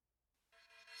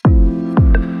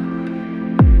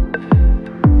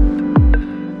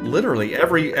literally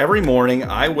every morning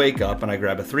I wake up and I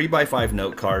grab a 3x5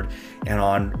 note card, and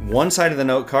on one side of the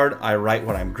note card I write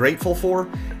what I'm grateful for,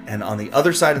 and on the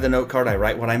other side of the note card I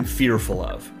write what I'm fearful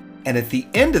of. And at the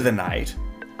end of the night,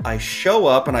 I show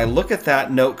up and I look at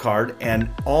that note card, and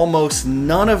almost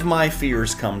none of my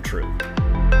fears come true.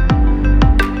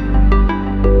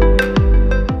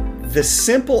 The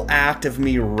simple act of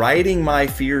me writing my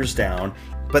fears down,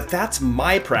 but that's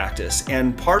my practice.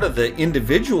 And part of the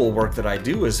individual work that I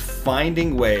do is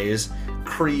finding ways,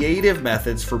 creative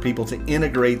methods for people to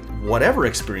integrate whatever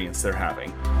experience they're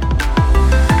having.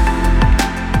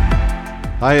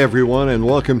 Hi, everyone, and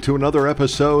welcome to another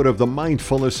episode of the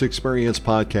Mindfulness Experience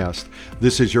podcast.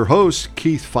 This is your host,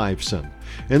 Keith Fiveson.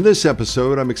 In this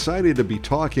episode, I'm excited to be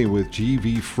talking with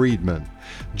G.V. Freedman.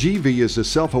 G.V. is a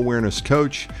self-awareness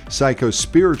coach,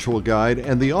 psychospiritual guide,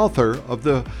 and the author of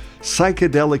the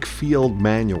Psychedelic Field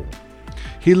Manual.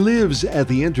 He lives at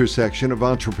the intersection of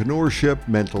entrepreneurship,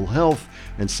 mental health,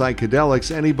 and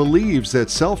psychedelics, and he believes that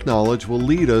self-knowledge will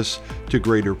lead us to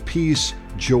greater peace,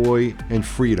 joy, and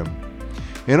freedom.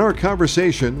 In our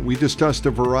conversation, we discussed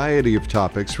a variety of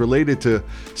topics related to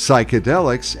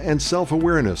psychedelics and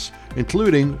self-awareness,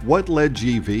 including what led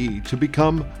GV to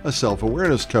become a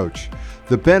self-awareness coach,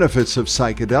 the benefits of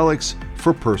psychedelics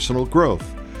for personal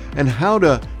growth, and how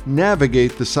to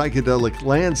navigate the psychedelic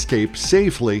landscape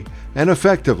safely and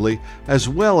effectively, as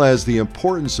well as the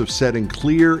importance of setting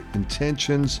clear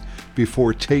intentions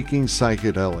before taking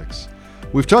psychedelics.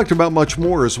 We've talked about much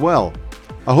more as well.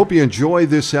 I hope you enjoy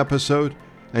this episode,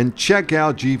 and check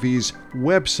out GV's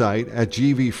website at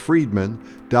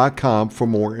gvfreedman.com for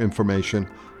more information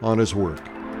on his work.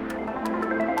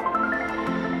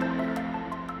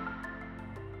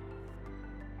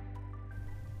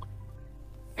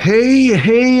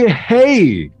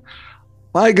 Hey.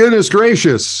 My goodness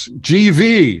gracious.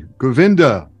 GV,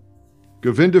 Govinda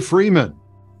Freeman.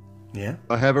 Yeah.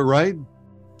 I have it right?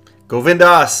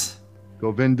 Govindas.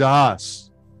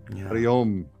 Yeah. Hari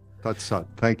Om. Tat Sat.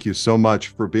 Thank you so much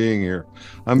for being here.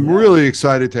 I'm really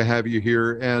excited to have you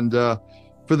here. And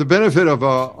for the benefit of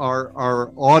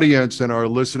our audience and our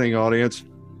listening audience,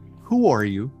 who are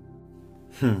you?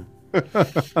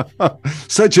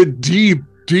 Such a deep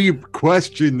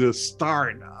question to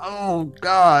start. Oh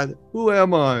God, who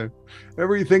am I?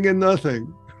 Everything and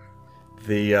nothing.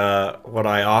 The what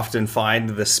I often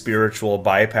find the spiritual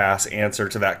bypass answer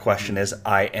to that question is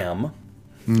I am.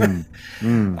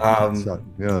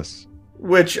 Yes.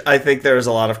 Which I think there's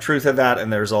a lot of truth in that,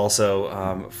 and there's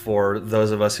also for those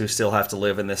of us who still have to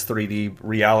live in this 3D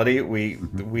reality,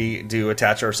 we do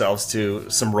attach ourselves to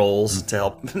some roles to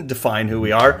help define who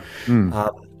we are.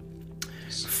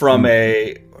 From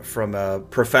a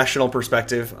professional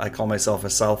perspective, I call myself a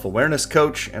self-awareness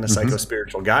coach and a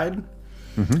psychospiritual guide.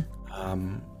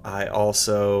 I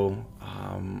also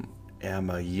am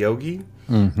a yogi.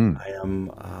 I am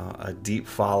a deep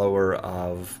follower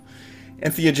of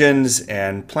entheogens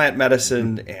and plant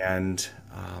medicine and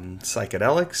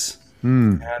psychedelics.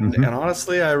 And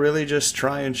honestly, I really just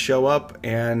try and show up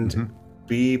and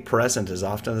be present as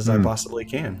often as I possibly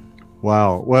can.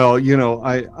 Wow. Well,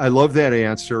 I love that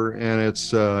answer, and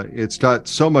it's got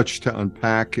so much to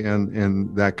unpack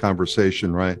in that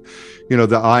conversation, right?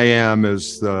 The I am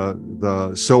is the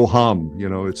soham,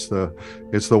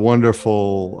 it's the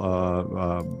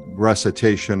wonderful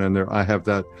recitation, and I have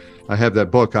that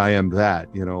book, I Am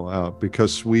That,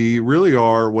 because we really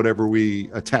are whatever we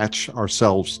attach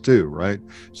ourselves to, right?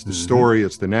 It's the story,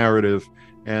 it's the narrative,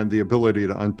 and the ability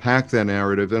to unpack that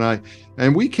narrative.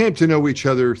 And we came to know each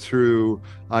other through,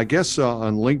 I guess,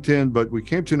 on LinkedIn, but we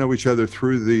came to know each other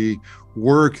through the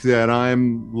work that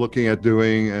I'm looking at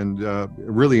doing and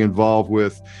really involved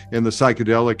with in the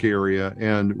psychedelic area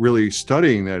and really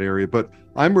studying that area. But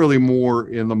I'm really more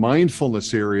in the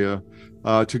mindfulness area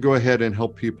to go ahead and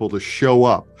help people to show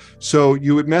up. So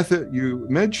you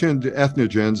mentioned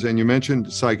ethnogens, and you mentioned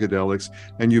psychedelics,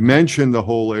 and you mentioned the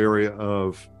whole area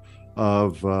of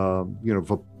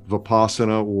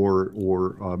vipassana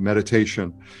or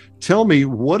meditation. Tell me,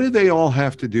 what do they all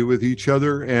have to do with each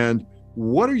other, and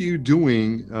what are you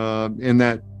doing in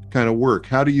that kind of work?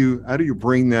 How do you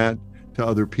bring that to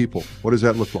other people? What does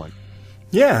that look like?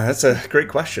 Yeah, that's a great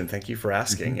question. Thank you for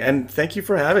asking, and thank you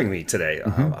for having me today.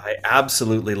 I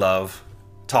absolutely love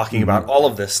talking about all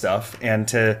of this stuff, and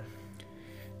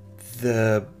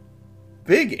the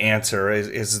big answer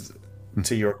is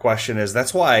to your question is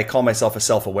that's why I call myself a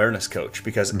self-awareness coach,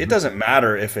 because it doesn't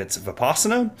matter if it's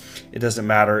vipassana, it doesn't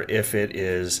matter if it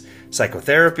is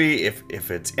psychotherapy,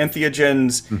 if it's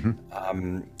entheogens,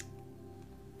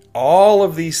 all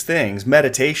of these things,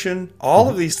 meditation, all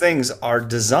of these things are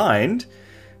designed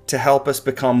to help us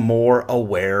become more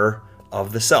aware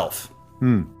of the self.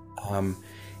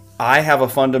 I have a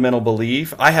fundamental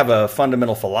belief, I have a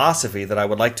fundamental philosophy that I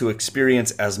would like to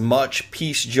experience as much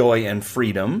peace, joy, and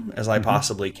freedom as I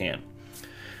possibly can.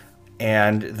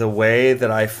 And the way that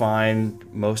I find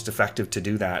most effective to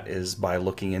do that is by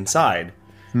looking inside.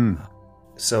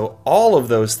 So all of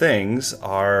those things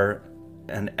are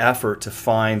an effort to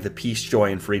find the peace,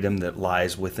 joy, and freedom that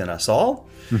lies within us all.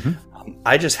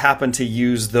 I just happen to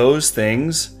use those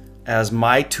things as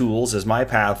my tools, as my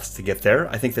paths to get there.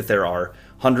 I think that there are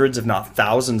hundreds, if not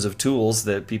thousands, of tools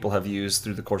that people have used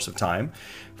through the course of time.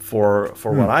 For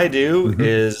what I do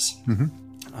is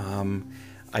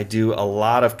I do a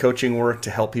lot of coaching work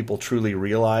to help people truly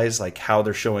realize like how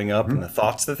they're showing up and the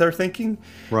thoughts that they're thinking.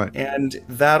 Right. And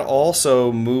that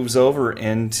also moves over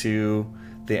into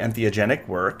the entheogenic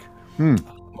work,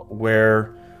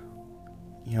 where,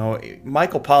 you know,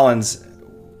 Michael Pollan's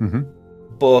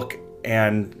book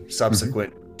and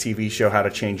subsequent TV show, How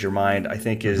to Change Your Mind, I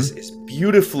think is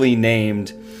beautifully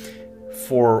named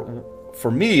for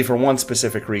me for one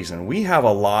specific reason. We have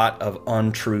a lot of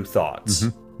untrue thoughts.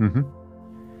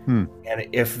 And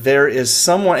if there is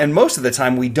someone, and most of the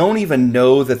time we don't even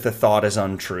know that the thought is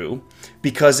untrue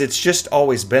because it's just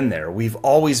always been there. We've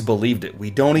always believed it.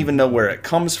 We don't even know where it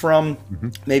comes from.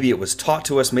 Maybe it was taught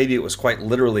to us. Maybe it was quite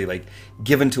literally like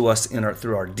given to us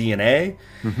through our DNA.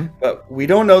 But we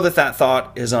don't know that that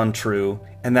thought is untrue.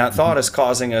 And that thought is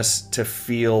causing us to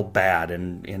feel bad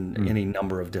in any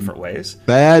number of different ways.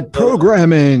 Bad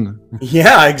programming.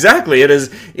 Yeah, exactly. It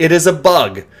is a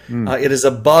bug. It is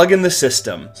a bug in the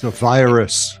system. It's a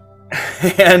virus.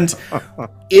 And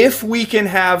if we can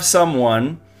have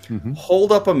someone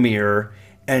hold up a mirror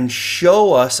and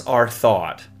show us our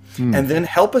thought, and then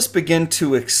help us begin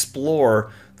to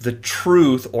explore the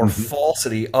truth or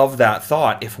falsity of that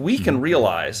thought, if we can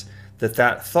realize that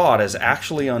that thought is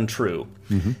actually untrue,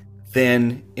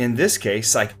 then in this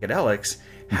case, psychedelics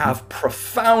have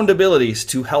profound abilities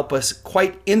to help us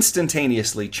quite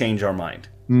instantaneously change our mind.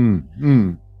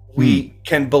 We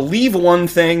can believe one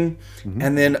thing,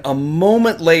 and then a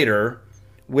moment later,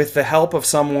 with the help of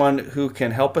someone who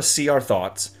can help us see our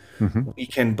thoughts, we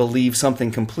can believe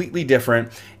something completely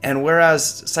different. And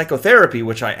whereas psychotherapy,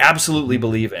 which I absolutely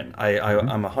believe in,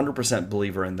 I'm a 100%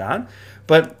 believer in that,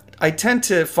 but I tend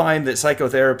to find that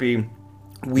psychotherapy,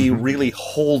 we really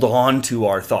hold on to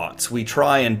our thoughts. We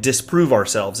try and disprove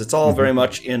ourselves. It's all very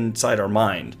much inside our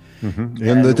mind.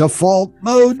 In the default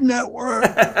mode network.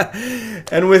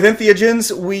 And with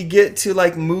entheogens, we get to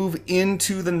like move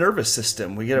into the nervous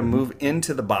system. We get to move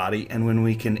into the body. And when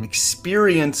we can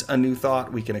experience a new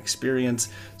thought, we can experience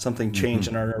something change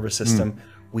in our nervous system.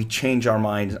 We change our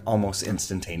mind almost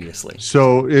instantaneously.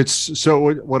 So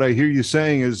what I hear you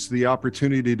saying is the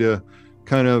opportunity to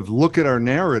kind of look at our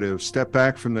narrative, step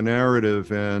back from the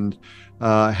narrative, and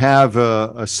have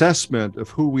a assessment of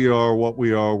who we are, what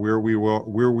we are, where we were,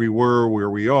 where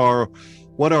we are,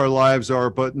 what our lives are,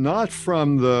 but not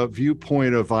from the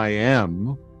viewpoint of I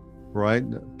am, right?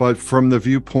 But from the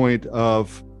viewpoint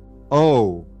of,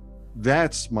 oh,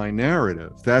 that's my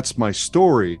narrative, that's my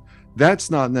story.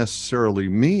 That's not necessarily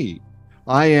me.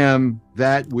 I am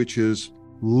that which is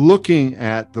looking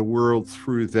at the world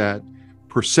through that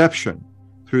perception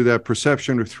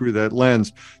or through that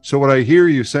lens. So what I hear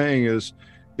you saying is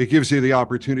it gives you the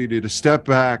opportunity to step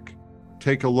back,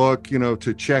 take a look,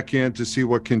 to check in to see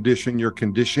what condition your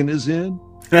condition is in.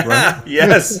 Right?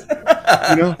 Yes.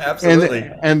 Absolutely.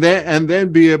 And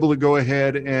then be able to go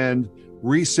ahead and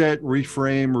reset,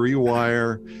 reframe,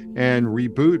 rewire, and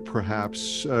reboot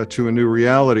perhaps to a new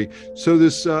reality. So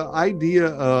this idea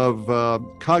of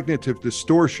cognitive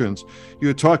distortions, you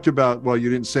had talked about, well,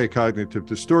 you didn't say cognitive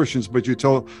distortions, but you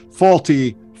told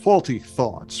faulty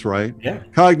thoughts, right? Yeah.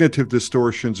 Cognitive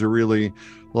distortions are really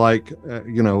like,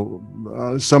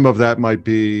 some of that might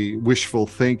be wishful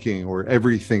thinking or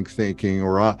everything thinking,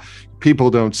 or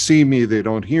people don't see me, they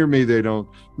don't hear me, they don't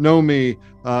know me.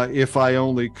 If I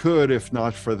only could, if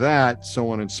not for that, so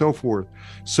on and so forth.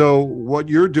 So what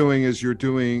you're doing is you're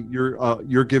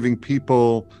giving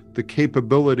people the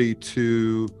capability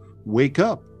to wake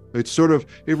up.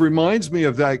 It reminds me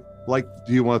of that. Like,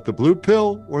 do you want the blue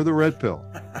pill or the red pill,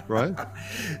 right?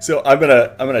 So I'm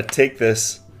gonna take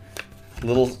this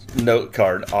little note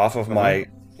card off of my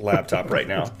laptop right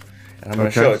now, and I'm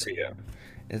gonna show it to you.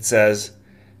 It says,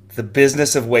 "The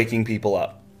business of waking people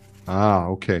up." Ah,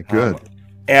 okay, good.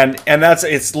 And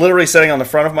it's literally sitting on the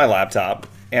front of my laptop,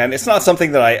 and it's not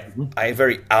something that I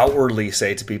very outwardly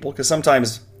say to people, because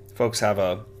sometimes folks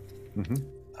have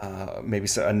maybe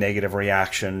a negative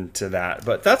reaction to that.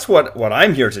 But that's what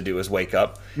I'm here to do, is wake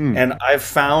up. And I've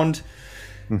found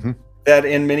that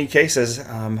in many cases,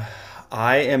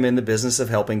 I am in the business of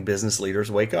helping business leaders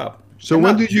wake up. So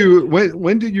when did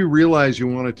you realize you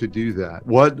wanted to do that?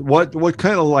 What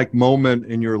kind of like moment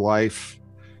in your life?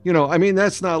 I mean,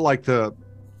 that's not like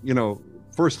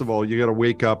first of all, you got to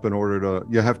wake up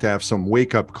you have to have some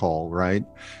wake up call, right?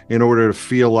 In order to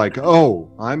feel like, wow,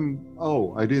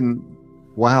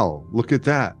 look at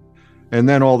that. And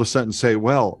then all of a sudden say,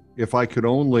 well, if I could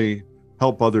only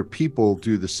help other people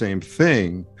do the same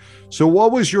thing. So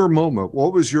what was your moment?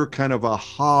 What was your kind of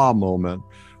aha moment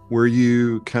where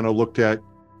you kind of looked at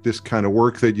this kind of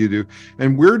work that you do,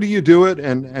 and where do you do it?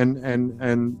 And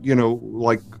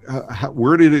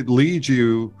where did it lead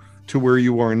you to where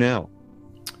you are now?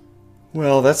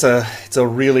 Well, it's a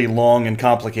really long and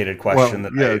complicated question.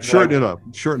 Shorten it up.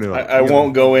 I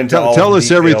won't go into tell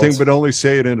us everything, but only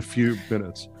say it in a few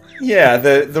minutes. Yeah,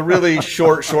 the really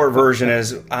short version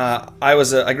is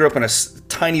I grew up in a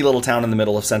tiny little town in the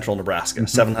middle of central Nebraska,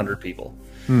 700 people.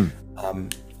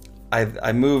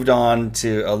 I moved on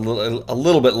to a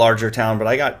little bit larger town, but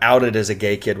I got outed as a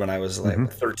gay kid when I was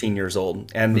 13 years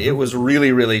old, and it was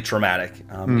really, really traumatic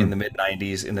in the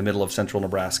mid-90s in the middle of central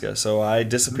Nebraska. So I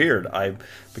disappeared. I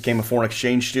became a foreign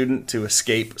exchange student to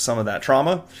escape some of that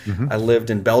trauma. I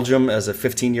lived in Belgium as a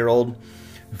 15-year-old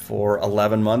for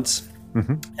 11 months,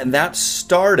 and that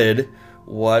started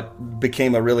what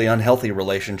became a really unhealthy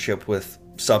relationship with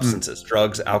substances,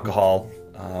 drugs, alcohol.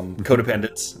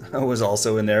 Codependence was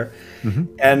also in there.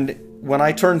 And when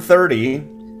I turned 30,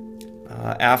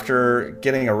 after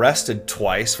getting arrested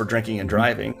twice for drinking and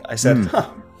driving, I said,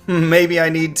 maybe I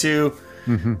need to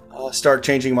start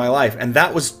changing my life. And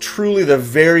that was truly the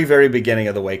very, very beginning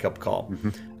of the wake-up call.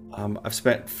 I've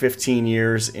spent 15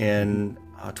 years in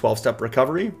 12-step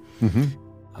recovery.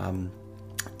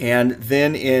 And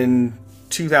then in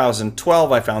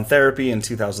 2012, I found therapy. In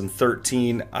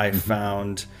 2013, I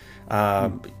found...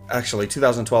 actually,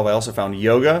 2012, I also found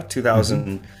yoga.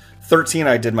 2013,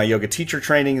 I did my yoga teacher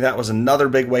training. That was another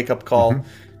big wake-up call.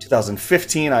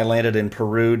 2015, I landed in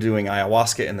Peru doing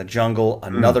ayahuasca in the jungle.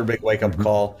 Another big wake-up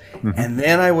call. And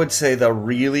then I would say the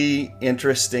really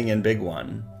interesting and big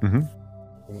one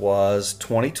was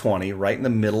 2020, right in the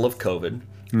middle of COVID.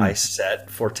 I set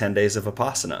for 10 days of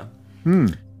Vipassana.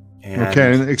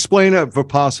 And explain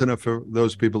Vipassana for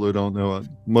those people who don't know it.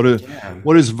 What is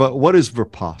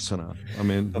Vipassana? I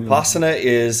mean, Vipassana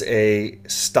is a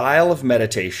style of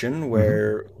meditation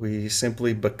where we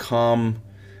simply become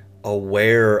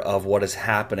aware of what is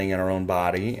happening in our own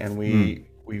body, and we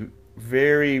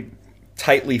very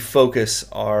tightly focus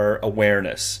our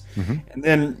awareness. And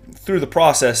then through the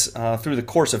process, through the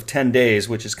course of 10 days,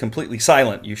 which is completely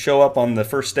silent, you show up on the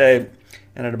first day,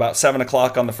 and at about 7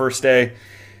 o'clock on the first day,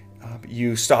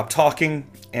 you stop talking,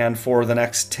 and for the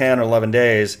next 10 or 11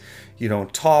 days, you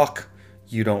don't talk,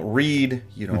 you don't read,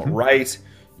 you don't write,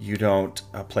 you don't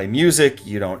play music,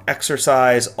 you don't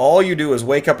exercise. All you do is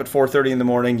wake up at 4:30 in the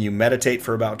morning, you meditate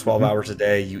for about 12 hours a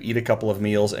day, you eat a couple of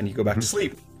meals, and you go back to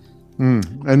sleep.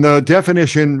 And the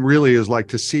definition really is like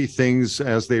to see things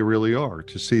as they really are,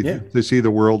 to see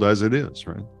the world as it is,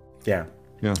 right? Yeah.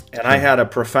 And I had a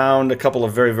couple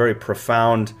of very, very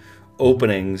profound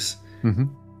openings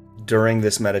during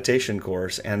this meditation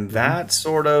course, and that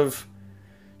sort of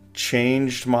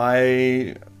changed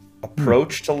my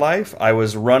approach to life. I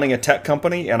was running a tech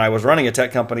company, and I was running a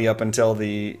tech company up until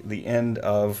the end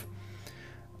of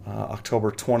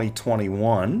October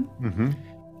 2021,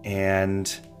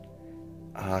 and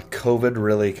COVID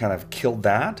really kind of killed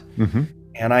that.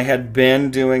 And I had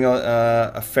been doing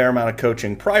a fair amount of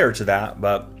coaching prior to that,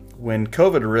 but when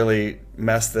COVID really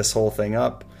messed this whole thing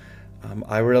up,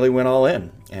 I really went all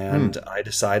in, and I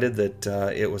decided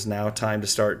that it was now time to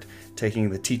start taking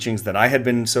the teachings that I had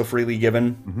been so freely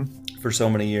given for so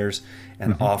many years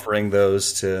and offering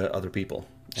those to other people.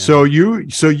 And so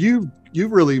you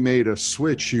really made a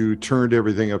switch. You turned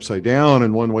everything upside down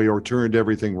in one way, or turned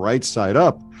everything right side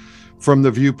up, from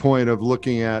the viewpoint of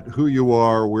looking at who you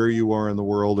are, where you are in the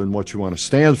world, and what you want to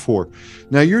stand for.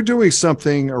 Now you're doing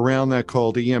something around that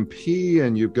called EMP,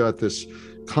 and you've got this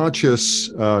conscious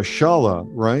shala,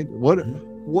 right?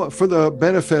 What for the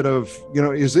benefit of,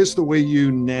 is this the way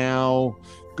you now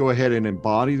go ahead and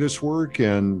embody this work?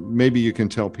 And maybe you can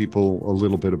tell people a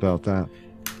little bit about that.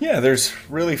 Yeah, there's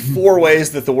really 4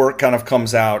 ways that the work kind of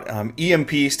comes out.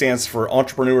 EMP stands for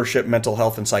Entrepreneurship, Mental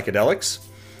Health, and Psychedelics.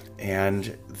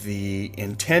 And the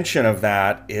intention of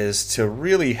that is to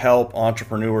really help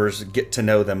entrepreneurs get to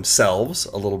know themselves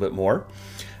a little bit more.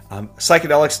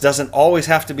 Psychedelics doesn't always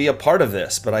have to be a part of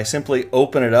this, but I simply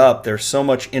open it up. There's so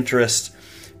much interest,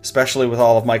 especially with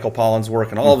all of Michael Pollan's work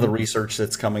and all of the research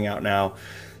that's coming out now,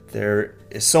 there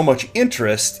is so much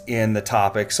interest in the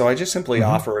topic, so I just simply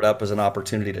offer it up as an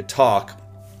opportunity to talk.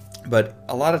 But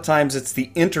a lot of times it's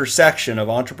the intersection of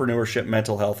entrepreneurship,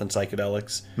 mental health, and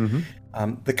psychedelics.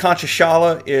 The Conscious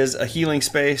Shala is a healing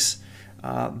space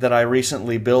that I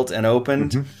recently built and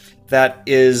opened that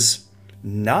is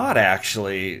not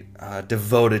actually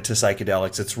devoted to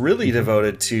psychedelics. It's really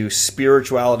devoted to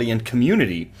spirituality and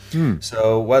community.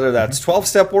 So whether that's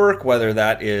 12-step work, whether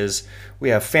that is, we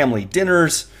have family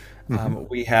dinners,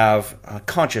 we have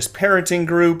conscious parenting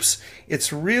groups.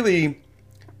 It's really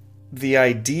the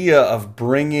idea of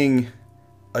bringing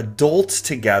adults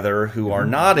together who are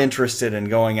not interested in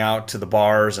going out to the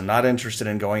bars and not interested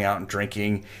in going out and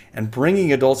drinking, and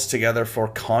bringing adults together for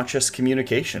conscious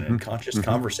communication and conscious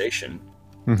conversation.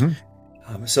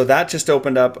 So that just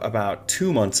opened up about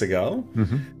 2 months ago.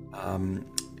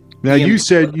 Now you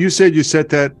said you set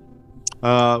that,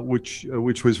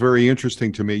 which was very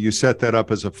interesting to me. You set that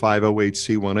up as a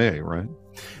 508c1A, right?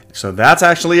 So that's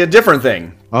actually a different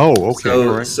thing. Oh,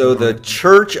 okay. So the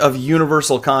Church of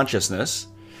Universal Consciousness.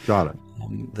 Got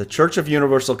it. The Church of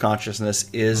Universal Consciousness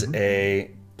is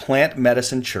a plant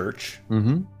medicine church.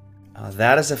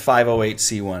 That is a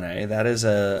 508c1A. That is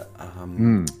a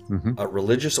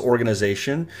religious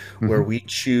organization where we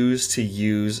choose to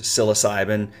use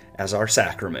psilocybin as our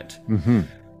sacrament.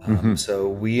 So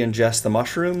we ingest the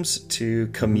mushrooms to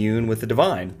commune with the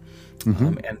divine.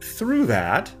 And through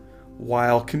that,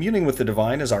 while communing with the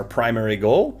divine is our primary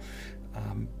goal,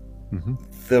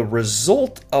 the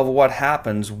result of what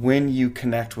happens when you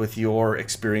connect with your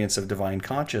experience of divine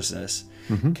consciousness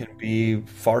can be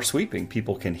far sweeping.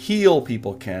 People can heal,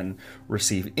 people can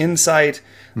receive insight.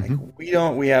 Like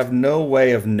we have no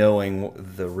way of knowing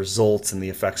the results and the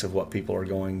effects of what people are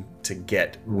going to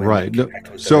get when they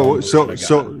connect with their own version of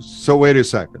God. So wait a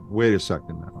second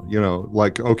now. You know,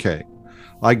 like, okay,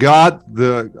 I got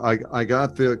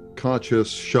the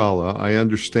conscious Shala. I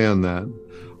understand that.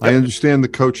 I understand the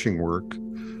coaching work.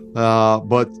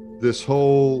 But this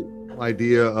whole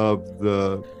idea of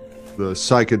the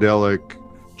psychedelic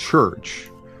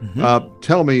church,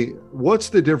 tell me, what's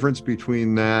the difference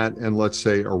between that and, let's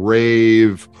say, a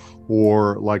rave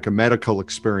or like a medical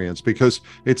experience? Because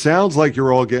it sounds like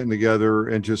you're all getting together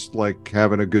and just like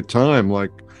having a good time,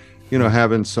 like, you know,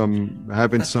 having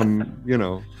some, you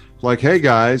know, like, hey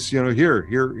guys, you know,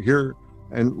 here,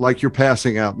 and like you're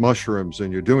passing out mushrooms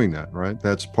and you're doing that, right?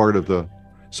 That's part of the.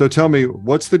 So tell me,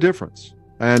 what's the difference?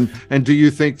 And do you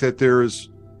think that there's,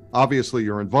 obviously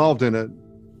you're involved in it,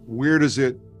 where does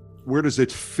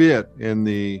it fit in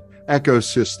the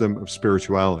ecosystem of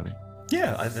spirituality?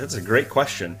 Yeah, that's a great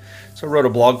question. So I wrote a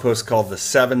blog post called The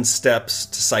 7 Steps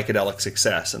to Psychedelic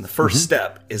Success. And the first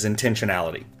step is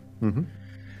intentionality.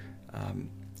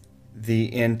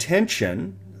 The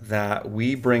intention that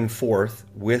we bring forth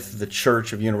with the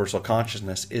Church of Universal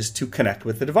Consciousness is to connect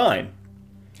with the divine.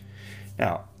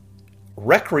 Now,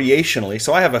 recreationally,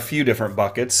 so I have a few different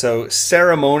buckets. So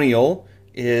ceremonial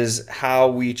is how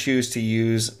we choose to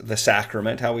use the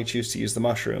sacrament, how we choose to use the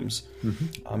mushrooms.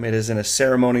 It is in a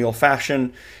ceremonial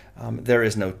fashion. There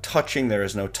is no touching, there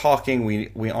is no talking.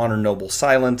 We honor noble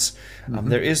silence.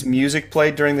 There is music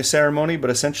played during the ceremony, but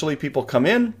essentially people come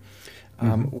in,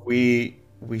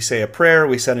 we say a prayer,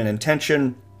 we set an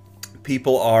intention.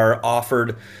 People are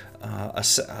offered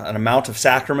an amount of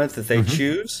sacrament that they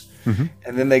choose,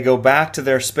 and then they go back to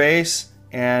their space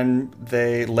and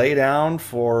they lay down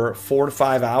for 4 to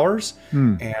 5 hours,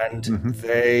 and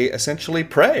they essentially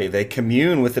pray. They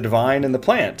commune with the divine and the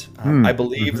plant. I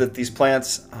believe that these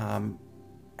plants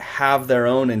have their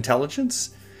own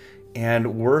intelligence,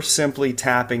 and we're simply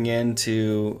tapping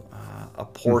into a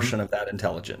portion of that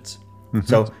intelligence.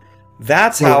 So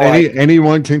that's how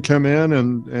anyone can come in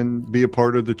and be a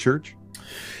part of the church?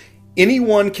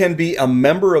 Anyone can be a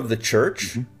member of the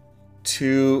church.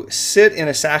 To sit in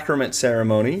a sacrament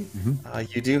ceremony,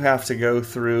 you do have to go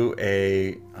through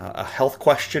a health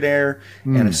questionnaire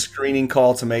and a screening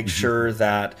call to make sure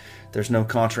that there's no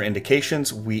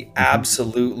contraindications. We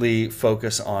absolutely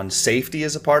focus on safety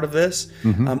as a part of this.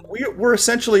 We're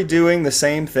essentially doing the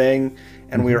same thing,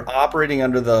 and we are operating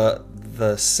under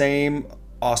the same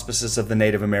auspices of the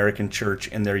Native American Church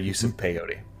in their use of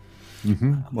peyote.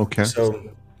 Okay.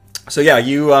 So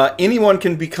yeah, anyone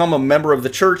can become a member of the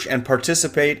church and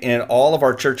participate in all of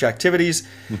our church activities.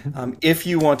 If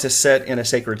you want to sit in a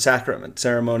sacred sacrament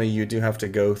ceremony, you do have to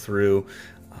go through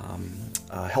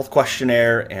a health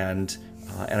questionnaire and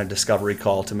a discovery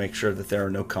call to make sure that there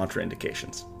are no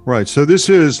contraindications. Right. So this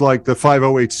is like the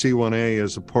 508c1A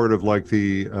as a part of like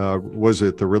the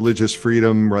the Religious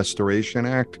Freedom Restoration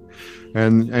Act,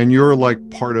 and you're like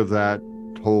part of that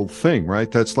whole thing, right?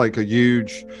 That's like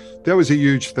that was a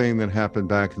huge thing that happened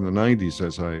back in the 90s,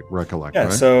 as I recollect, Yeah,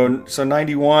 right? so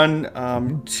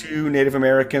 91, two Native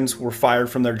Americans were fired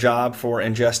from their job for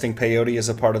ingesting peyote as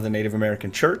a part of the Native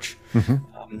American church. At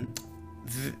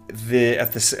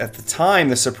the time,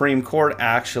 the Supreme Court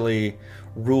actually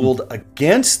ruled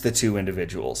against the two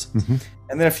individuals.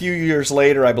 And then a few years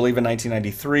later, I believe in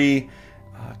 1993,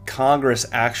 Congress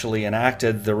actually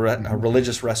enacted the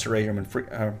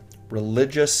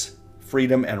Religious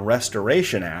Freedom and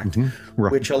Restoration Act,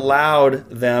 Right. which allowed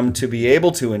them to be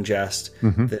able to ingest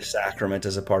this sacrament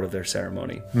as a part of their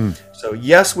ceremony. So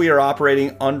yes, we are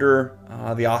operating under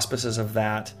the auspices of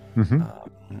that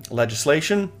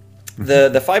legislation.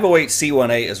 The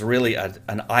 508c1a is really an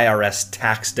IRS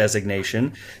tax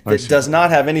designation that does not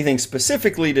have anything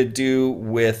specifically to do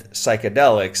with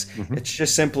psychedelics. It's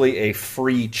just simply a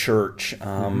free church.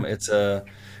 It's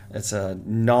a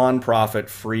non-profit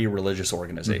free religious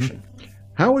organization.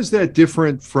 How is that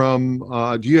different from,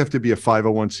 do you have to be a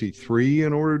 501c3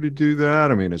 in order to do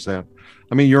that? I mean,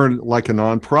 you're like a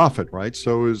nonprofit, right?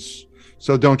 So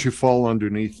don't you fall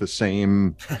underneath the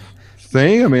same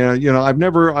thing? I mean, I've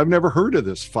never heard of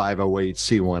this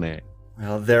 508c1a.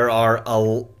 Well, there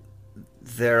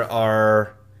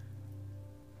are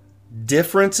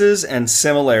differences and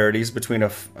similarities between a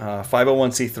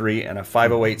 501c3 and a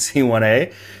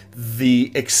 508c1a.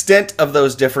 The extent of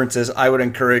those differences, I would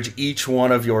encourage each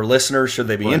one of your listeners, should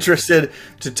they be interested,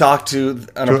 to talk to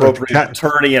an appropriate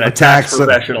attorney and a tax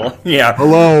professional. Yeah.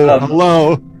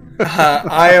 Hello.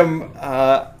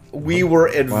 We were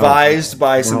advised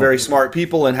by some very smart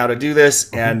people in how to do this,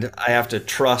 and I have to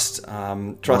trust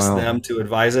them to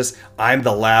advise us. I'm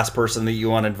the last person that you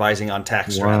want advising on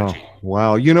tax strategy.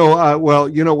 Wow.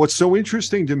 What's so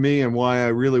interesting to me and why I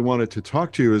really wanted to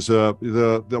talk to you is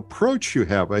the approach you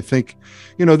have. I think,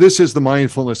 this is the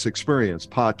Mindfulness Experience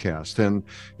podcast. And,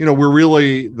 we're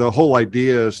really, the whole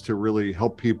idea is to really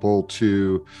help people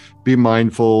to be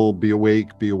mindful, be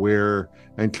awake, be aware,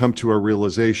 and come to a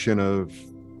realization of,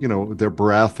 their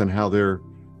breath and how they're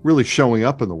really showing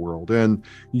up in the world. And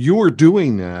you're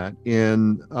doing that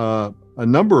in a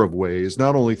number of ways,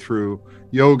 not only through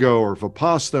yoga or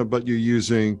Vipassana, but you're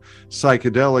using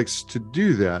psychedelics to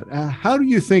do that. How do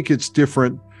you think it's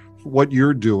different what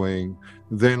you're doing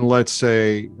than, let's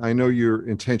say, I know your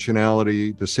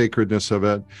intentionality, the sacredness of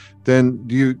it, then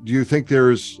do you think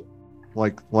there's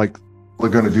like we're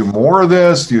going to do more of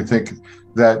this? Do you think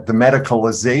that the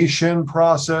medicalization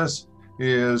process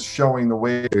is showing the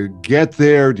way to get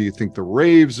there? Do you think the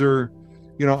raves are,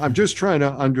 I'm just trying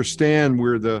to understand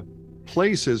where the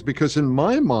place is, because in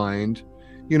my mind,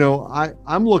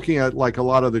 I'm looking at like a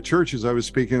lot of the churches. I was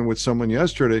speaking with someone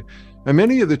yesterday, and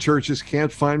many of the churches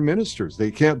can't find ministers.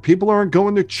 People aren't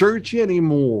going to church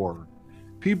anymore.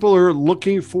 People are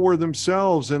looking for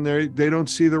themselves, and they don't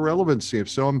see the relevancy.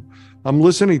 So I'm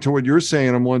listening to what you're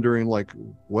saying. I'm wondering, like,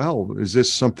 well, is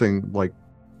this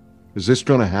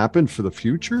going to happen for the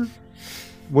future?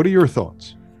 What are your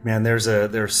thoughts? Man,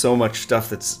 there's so much stuff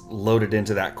that's loaded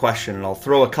into that question, and I'll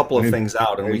throw a couple of things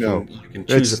out, and you can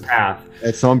choose a path.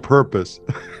 It's on purpose.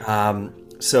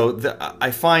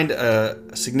 I find a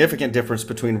significant difference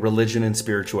between religion and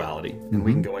spirituality, and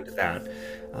we can go into that.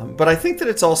 But I think that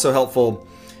it's also helpful.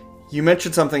 You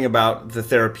mentioned something about the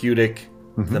therapeutic,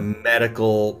 the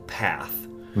medical path,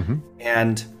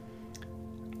 and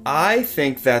I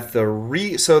think that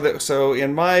so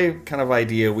in my kind of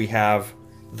idea, we have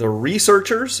the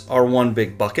researchers are one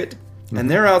big bucket, and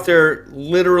they're out there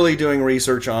literally doing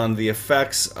research on the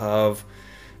effects of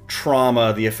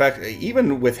trauma,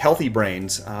 even with healthy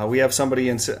brains. We have somebody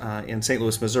in St.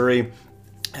 Louis, Missouri,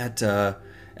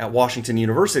 at Washington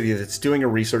University that's doing a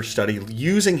research study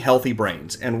using healthy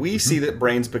brains, and we see that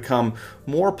brains become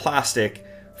more plastic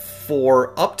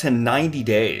for up to 90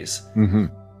 days.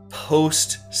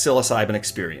 Post psilocybin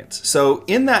experience. So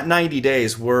in that 90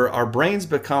 days where our brains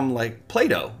become like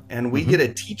Play-Doh, and we get to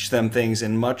teach them things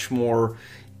in much more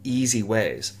easy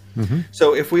ways.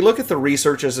 So if we look at the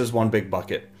researchers as one big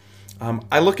bucket,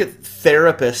 I look at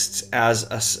therapists as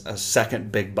a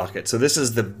second big bucket. So this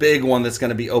is the big one that's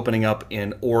going to be opening up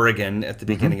in Oregon at the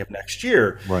beginning of next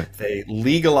year. Right. They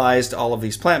legalized all of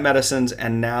these plant medicines,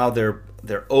 and now they're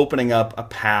opening up a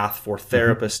path for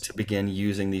therapists to begin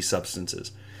using these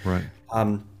substances. Right.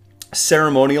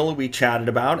 Ceremonial we chatted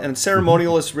about, and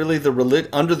ceremonial is really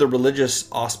under the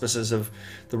religious auspices of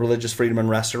the Religious Freedom and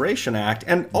Restoration Act,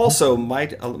 and also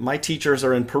my teachers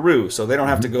are in Peru, so they don't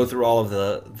have to go through all of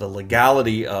the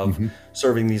legality of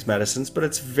serving these medicines, but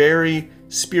it's very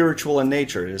spiritual in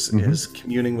nature. It is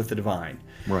communing with the divine.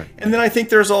 Right. And then I think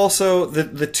there's also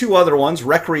the two other ones,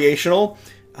 recreational.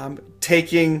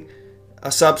 taking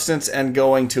a substance and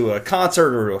going to a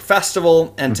concert or to a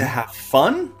festival and to have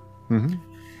fun.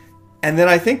 And then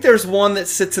I think there's one that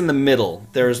sits in the middle.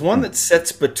 There's one that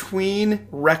sits between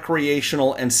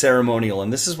recreational and ceremonial.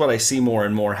 And this is what I see more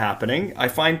and more happening. I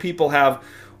find people have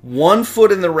one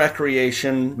foot in the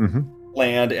recreation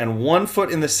land and one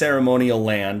foot in the ceremonial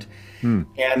land.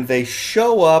 And they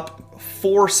show up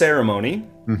for ceremony.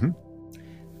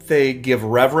 They give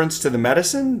reverence to the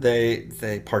medicine.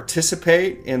 They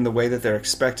participate in the way that they're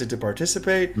expected to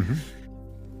participate.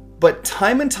 But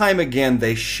time and time again,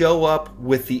 they show up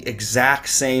with the exact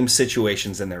same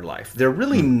situations in their life. They're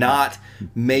really not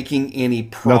making any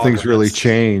progress. Nothing's really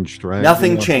changed, right?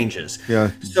 Nothing changes. Yeah.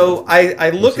 So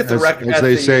I look at the record.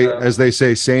 As they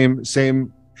say,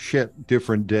 same shit,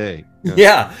 different day.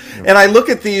 Yeah. And I look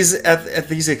at these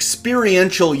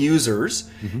experiential users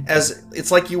as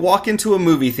it's like you walk into a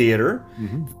movie theater,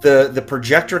 the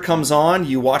projector comes on,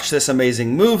 you watch this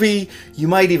amazing movie, you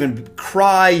might even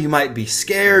cry, you might be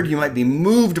scared, you might be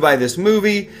moved by this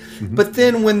movie, but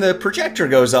then when the projector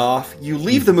goes off, you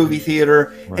leave the movie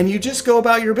theater and you just go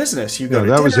about your business. You go to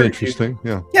dinner, was interesting.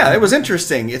 Yeah, it was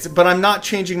interesting. But I'm not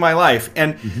changing my life.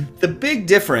 And the big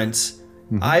difference,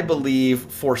 I believe,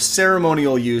 for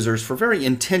ceremonial users, for very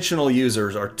intentional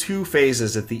users, are two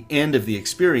phases at the end of the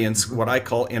experience, what I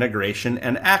call integration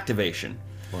and activation.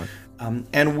 Right.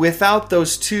 And without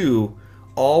those two,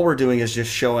 all we're doing is just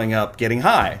showing up, getting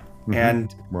high.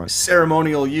 And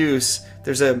ceremonial use,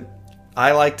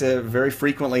 I like to very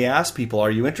frequently ask people,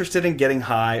 are you interested in getting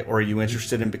high or are you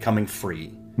interested in becoming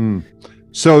free?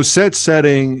 So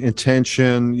setting,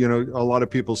 intention, a lot of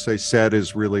people say set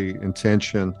is really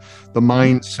intention, the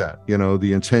mindset,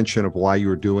 the intention of why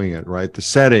you're doing it, right? The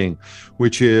setting,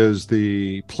 which is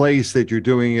the place that you're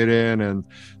doing it in and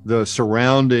the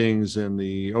surroundings and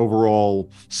the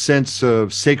overall sense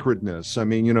of sacredness. I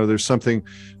mean, there's something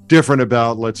different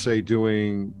about, let's say,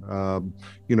 doing,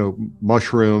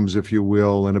 mushrooms, if you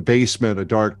will, in a basement, a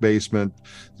dark basement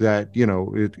that,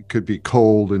 it could be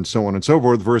cold and so on and so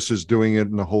forth, versus doing it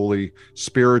in a holy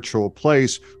spiritual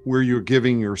place where you're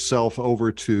giving yourself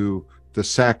over to the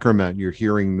sacrament. You're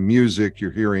hearing the music,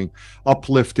 you're hearing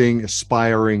uplifting,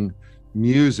 aspiring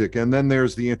music. And then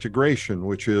there's the integration,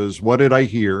 which is, what did I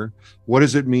hear? What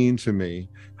does it mean to me?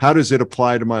 How does it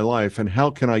apply to my life? And how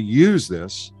can I use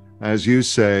this, as you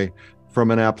say,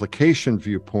 from an application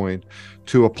viewpoint,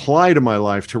 to apply to my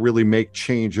life to really make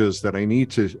changes that I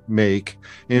need to make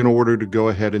in order to go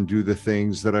ahead and do the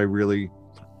things that I really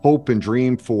hope and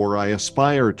dream for, I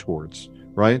aspire towards,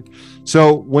 right?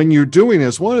 So when you're doing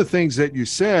this, one of the things that you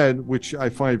said, which I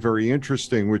find very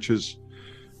interesting, which is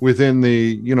within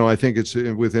the, I think it's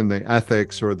within the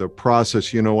ethics or the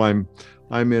process,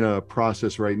 I'm in a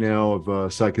process right now of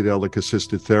psychedelic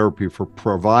assisted therapy for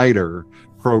provider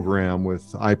program with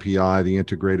IPI, the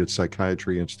Integrated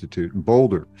Psychiatry Institute in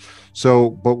Boulder. So,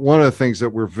 but one of the things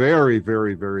that we're very,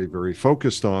 very, very, very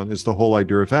focused on is the whole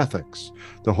idea of ethics,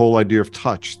 the whole idea of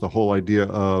touch, the whole idea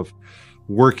of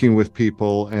working with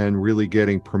people and really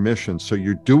getting permission. So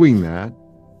you're doing that,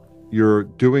 you're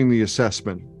doing the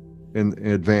assessment in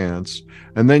advance,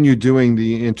 and then you're doing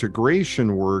the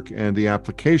integration work and the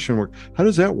application work. How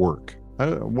does that work?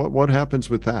 What happens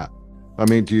with that? I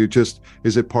mean,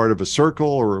 is it part of a circle,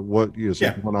 or what is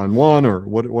it one-on-one, or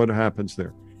what happens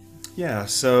there? Yeah,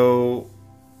 so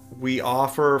we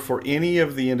offer for any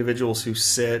of the individuals who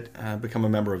become a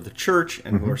member of the church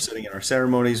and who are sitting in our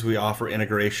ceremonies, we offer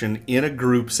integration in a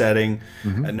group setting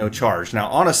at no charge. Now,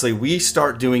 honestly, we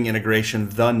start doing integration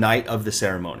the night of the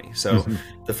ceremony. So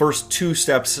the first two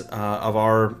steps of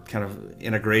our kind of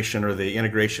integration, or the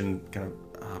integration kind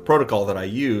of protocol that I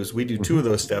use, we do two of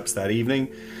those steps that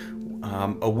evening.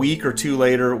 A week or two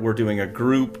later, we're doing a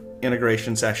group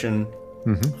integration session.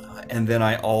 And then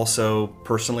I also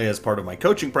personally, as part of my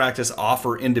coaching practice,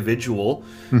 offer individual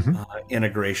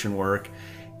integration work.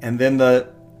 And then I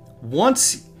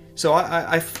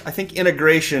think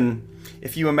integration,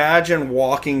 if you imagine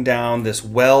walking down this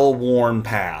well-worn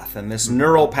path and this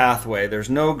neural pathway, there's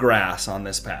no grass on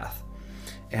this path.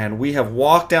 And we have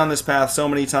walked down this path so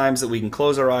many times that we can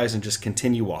close our eyes and just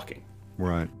continue walking.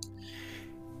 Right.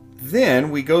 Then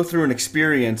we go through an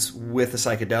experience with a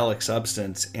psychedelic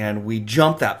substance and we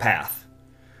jump that path.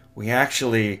 We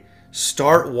actually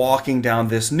start walking down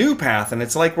this new path, and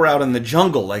it's like we're out in the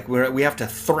jungle. Like we have to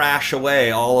thrash away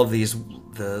all of these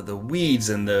the weeds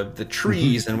and the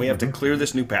trees, and we have to clear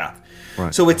this new path.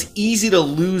 Right. So it's easy to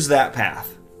lose that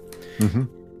path.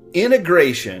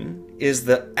 Integration is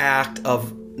the act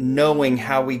of knowing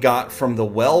how we got from the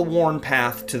well-worn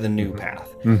path to the new path.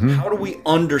 How do we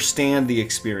understand the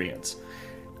experience?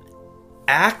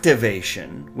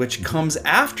 activation, which comes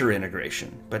after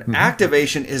integration. But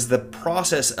activation is the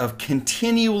process of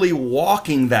continually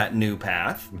walking that new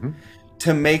path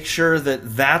to make sure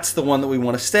that that's the one that we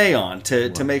want to stay on,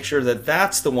 to make sure that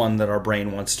that's the one that our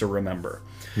brain wants to remember.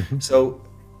 So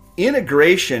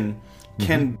integration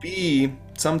can be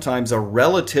sometimes a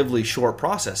relatively short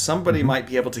process. Somebody might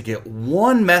be able to get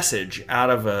one message out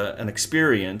of an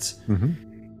experience,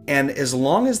 and as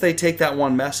long as they take that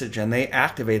one message and they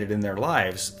activate it in their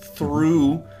lives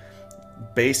through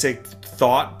basic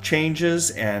thought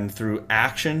changes and through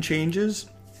action changes,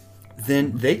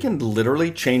 then they can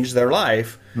literally change their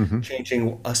life,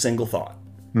 changing a single thought.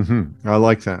 I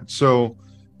like that. So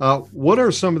what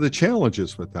are some of the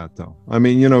challenges with that, though? I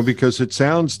mean, because it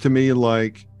sounds to me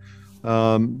like,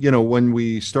 when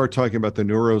we start talking about the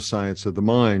neuroscience of the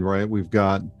mind, right, we've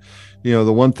got,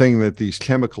 the one thing that these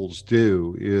chemicals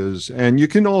do is, and you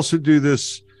can also do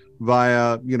this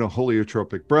via,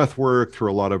 heliotropic breath work,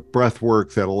 through a lot of breath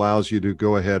work that allows you to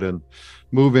go ahead and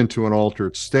move into an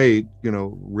altered state,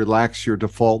 relax your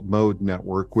default mode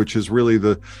network, which is really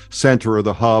the center or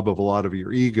the hub of a lot of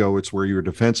your ego. It's where your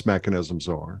defense mechanisms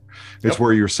are. It's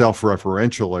where your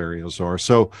self-referential areas are.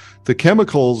 So the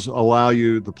chemicals allow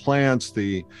you, the plants,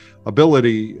 the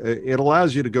ability, it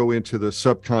allows you to go into the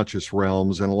subconscious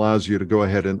realms and allows you to go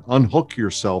ahead and unhook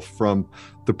yourself from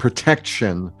the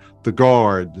protection, the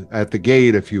guard at the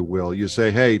gate, if you will. You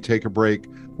say, hey, take a break.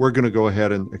 We're going to go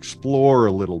ahead and explore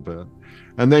a little bit.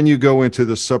 And then you go into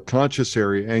the subconscious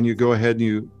area and you go ahead and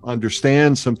you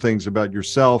understand some things about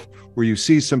yourself, where you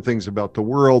see some things about the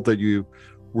world that you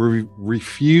were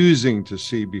refusing to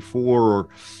see before, or,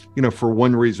 for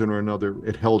one reason or another,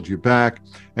 it held you back.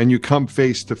 And you come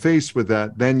face to face with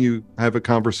that. Then you have a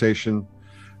conversation.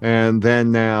 And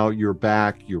then now you're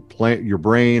back, your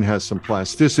brain has some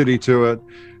plasticity to it.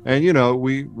 And,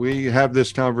 we have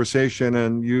this conversation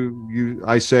and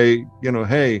I say,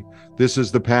 hey, this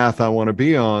is the path I want to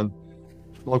be on.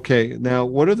 Okay. Now,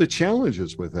 what are the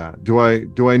challenges with that? Do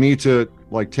I need to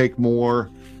take more,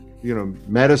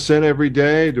 medicine every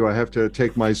day? Do I have to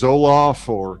take my Zoloft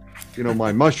or,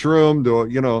 my mushroom?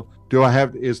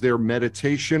 Is there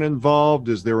meditation involved?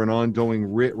 Is there an ongoing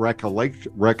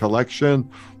recollection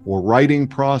or writing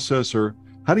process, or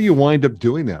how do you wind up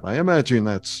doing that? I imagine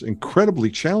that's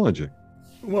incredibly challenging.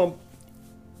 Well,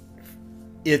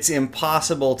 it's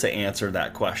impossible to answer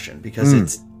that question because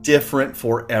it's different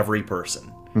for every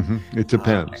person. It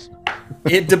depends.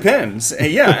 It depends.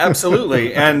 Yeah,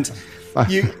 absolutely. And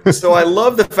so I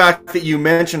love the fact that you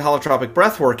mentioned holotropic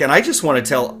breath work. And I just want to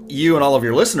tell you and all of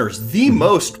your listeners, the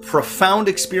most profound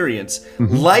experience,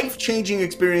 life-changing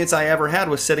experience I ever had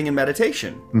was sitting in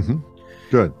meditation.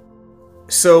 Good.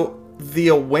 So the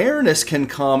awareness can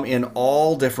come in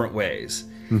all different ways.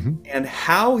 And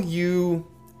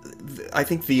I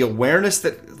think the awareness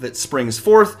that springs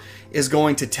forth is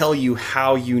going to tell you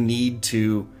how you need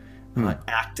to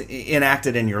enact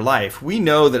it in your life. We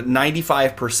know that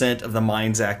 95% of the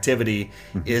mind's activity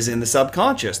is in the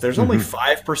subconscious. There's only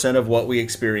 5% of what we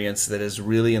experience that is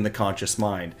really in the conscious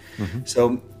mind.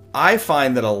 So I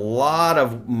find that a lot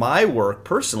of my work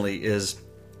personally is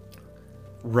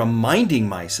reminding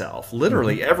myself,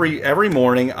 literally every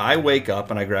morning I wake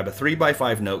up and I grab a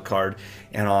 3x5 note card,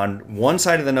 and on one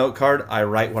side of the note card I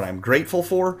write what I'm grateful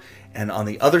for, and on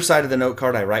the other side of the note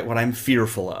card I write what I'm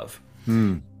fearful of.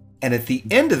 And at the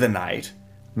end of the night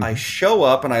I show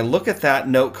up and I look at that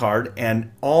note card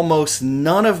and almost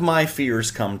none of my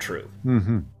fears come true.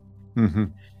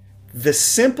 The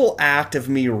simple act of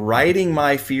me writing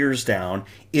my fears down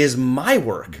is my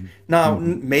work. Now,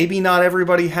 maybe not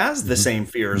everybody has the same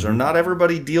fears, or not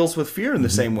everybody deals with fear in the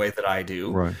same way that I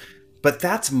do. Right. But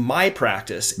that's my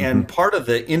practice. And part of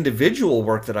the individual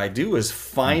work that I do is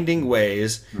finding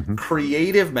ways,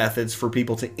 creative methods for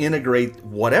people to integrate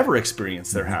whatever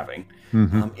experience they're having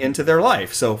into their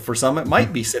life. So for some, it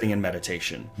might be sitting in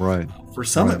meditation. Right. For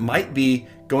some, it might be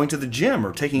going to the gym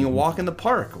or taking a walk in the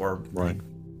park, or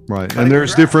Right. And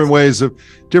there's different ways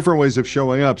of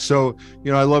showing up. So,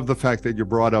 I love the fact that you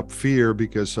brought up fear,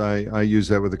 because I used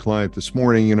that with a client this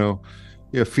morning.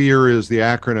 Fear is the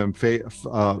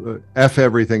acronym F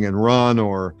everything and run,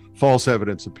 or false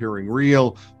evidence appearing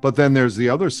real. But then there's the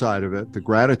other side of it, the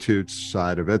gratitude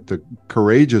side of it, the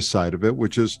courageous side of it,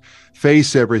 which is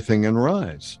face everything and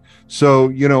rise. So,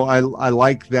 I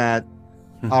like that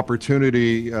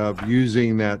opportunity of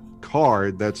using that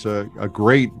card. That's a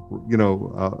great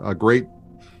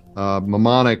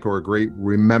mnemonic, or a great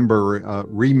remembering,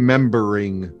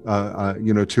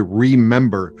 to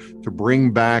remember, to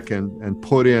bring back and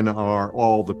put in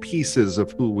all the pieces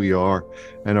of who we are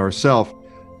and ourself.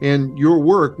 and your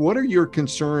work, what are your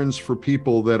concerns for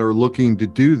people that are looking to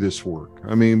do this work?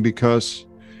 I mean, because,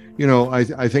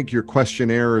 I think your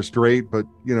questionnaire is great, but,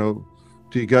 do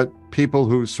you got people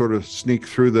who sort of sneak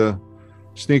through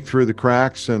the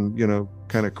cracks and,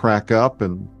 kind of crack up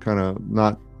and kind of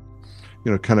not,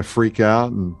 kind of freak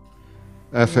out and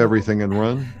F everything and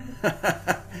run?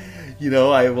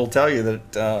 I will tell you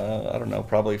that, I don't know,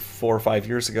 probably 4 or 5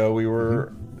 years ago, we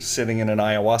were sitting in an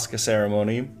ayahuasca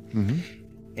ceremony,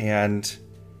 and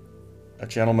a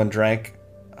gentleman drank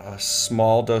a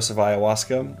small dose of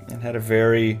ayahuasca and had a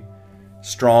very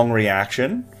strong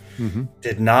reaction,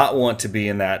 did not want to be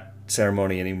in that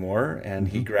ceremony anymore, and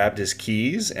he grabbed his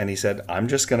keys and he said, "I'm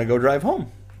just going to go drive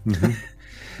home."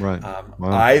 Right.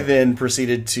 Wow. I then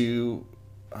proceeded to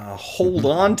hold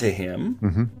on to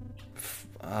him.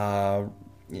 I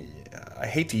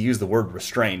hate to use the word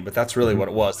restrain, but that's really what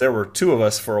it was. There were 2 of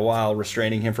us for a while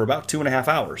restraining him for about 2.5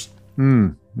 hours.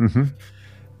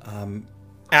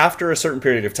 After a certain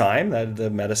period of time, the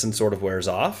medicine sort of wears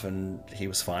off, and he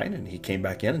was fine, and he came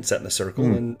back in and sat in the circle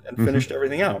and finished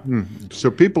everything out. So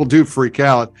people do freak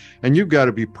out, and you've got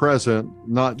to be present,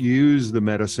 not use the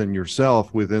medicine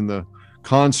yourself within the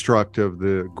construct of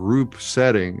the group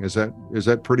setting. Is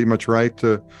that pretty much right,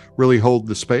 to really hold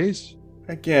the space?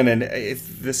 Again, and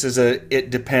this is it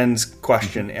depends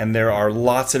question, and there are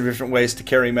lots of different ways to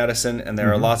carry medicine, and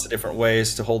there are lots of different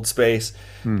ways to hold space.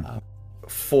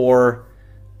 For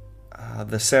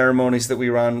the ceremonies that we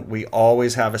run, we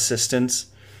always have assistants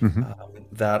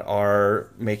that are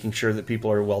making sure that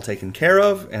people are well taken care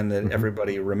of and that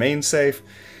everybody remains safe.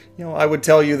 I would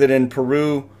tell you that in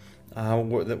Peru,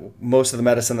 most of the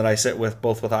medicine that I sit with,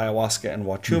 both with ayahuasca and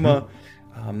wachuma,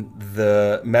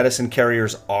 the medicine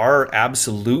carriers are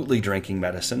absolutely drinking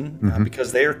medicine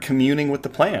because they are communing with the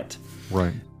plant.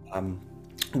 Right.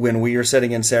 When we are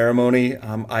sitting in ceremony,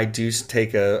 I do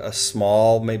take a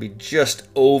small, maybe just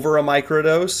over a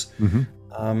microdose,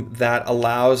 that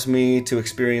allows me to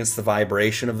experience the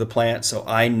vibration of the plant, so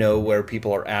I know where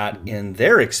people are at in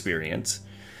their experience,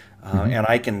 and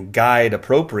I can guide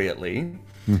appropriately.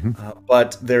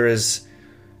 But there's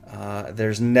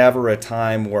never a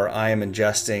time where I am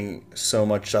ingesting so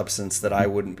much substance that I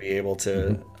wouldn't be able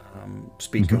to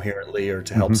speak coherently or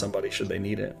to help somebody should they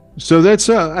need it. So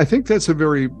I think that's a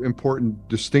very important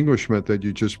distinguishment that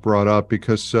you just brought up,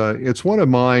 because it's one of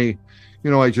my,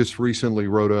 I just recently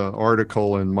wrote an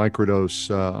article in Microdose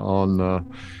on,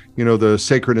 the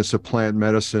sacredness of plant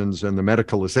medicines and the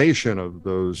medicalization of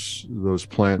those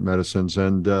plant medicines.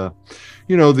 And,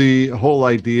 the whole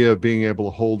idea of being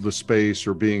able to hold the space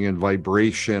or being in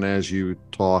vibration as you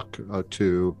talk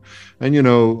to,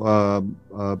 and,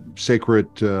 sacred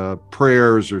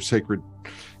prayers or sacred,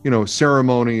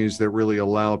 ceremonies that really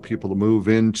allow people to move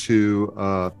into,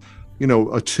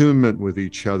 attunement with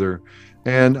each other.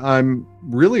 And I'm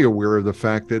really aware of the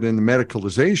fact that in the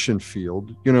medicalization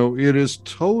field, it is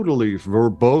totally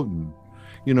verboten,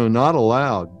 not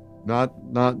allowed, not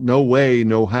no way,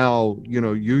 no how,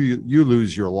 you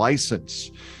lose your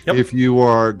license if you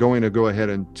are going to go ahead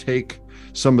and take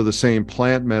some of the same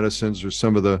plant medicines or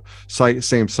some of the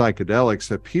same psychedelics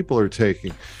that people are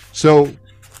taking. So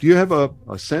do you have a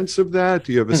sense of that?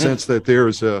 Do you have a sense that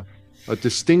there's a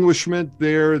distinguishment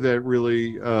there that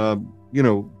really,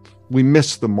 we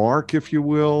miss the mark, if you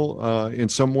will, in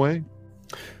some way?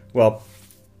 Well,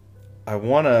 I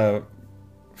want to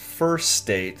first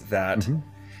state that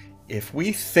if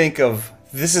we think of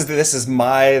this is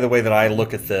the way that I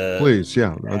look at the please,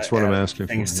 yeah, that's what I'm asking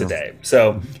things for, today.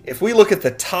 So if we look at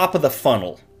the top of the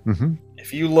funnel,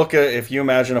 if you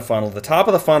imagine a funnel, the top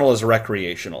of the funnel is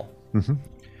recreational.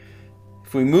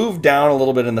 If we move down a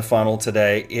little bit in the funnel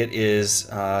today, it is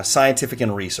scientific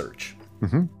and research.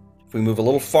 If we move a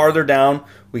little farther down,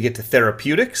 we get to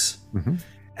therapeutics,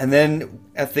 and then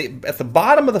at the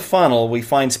bottom of the funnel, we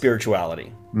find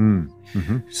spirituality.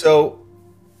 So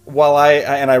while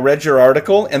I read your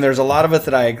article, and there's a lot of it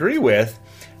that I agree with,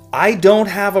 I don't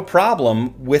have a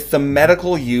problem with the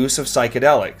medical use of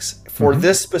psychedelics for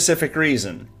this specific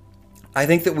reason. I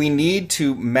think that we need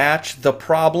to match the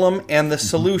problem and the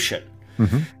solution.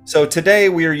 So today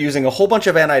we are using a whole bunch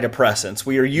of antidepressants.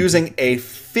 We are using a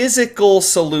physical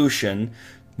solution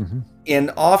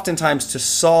in oftentimes to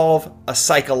solve a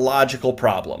psychological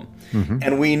problem.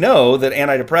 And we know that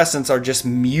antidepressants are just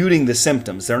muting the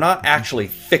symptoms. They're not actually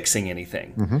fixing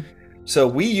anything. So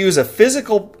we use a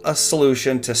physical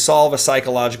solution to solve a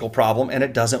psychological problem, and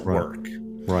it doesn't work.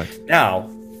 Now,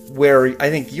 where I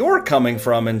think you're coming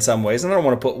from in some ways, and I don't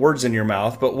want to put words in your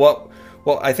mouth, but what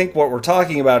I think what we're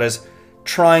talking about is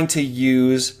trying to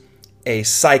use a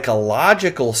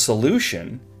psychological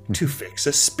solution to fix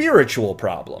a spiritual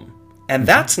problem. And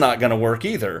that's not going to work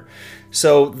either.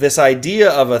 So this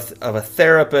idea of a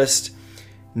therapist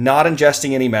not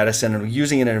ingesting any medicine and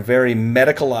using it in a very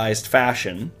medicalized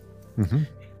fashion,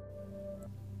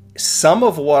 some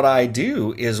of what I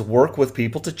do is work with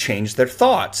people to change their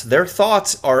thoughts. Their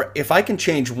thoughts are, if I can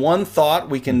change one thought,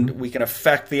 we can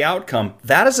affect the outcome.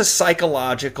 That is a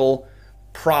psychological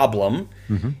problem.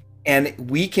 And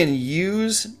we can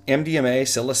use MDMA,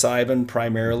 psilocybin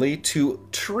primarily, to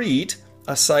treat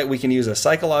we can use a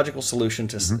psychological solution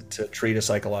to treat a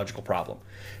psychological problem.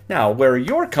 Now, where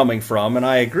you're coming from, and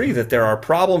I agree that there are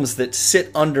problems that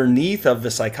sit underneath of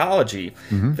the psychology,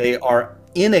 they are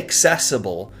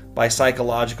inaccessible by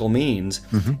psychological means,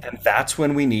 and that's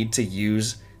when we need to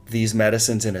use these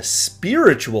medicines in a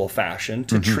spiritual fashion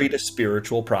to treat a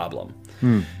spiritual problem.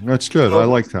 That's good. I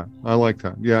like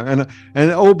that. Yeah.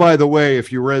 And oh, by the way,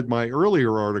 if you read my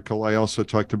earlier article, I also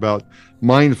talked about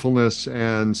mindfulness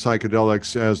and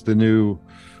psychedelics as the new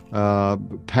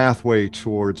pathway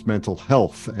towards mental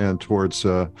health and towards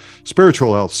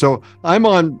spiritual health. So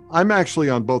I'm actually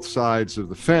on both sides of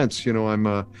the fence. I'm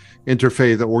a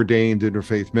ordained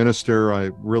interfaith minister. I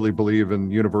really believe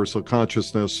in universal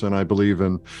consciousness, and I believe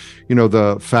in,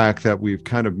 the fact that we've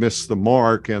kind of missed the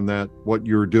mark, and that what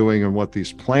you're doing and what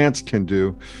these plants can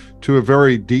do to a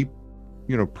very deep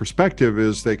perspective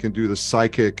is they can do the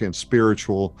psychic and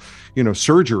spiritual,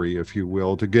 surgery, if you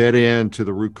will, to get into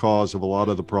the root cause of a lot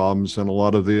of the problems and a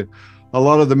lot of the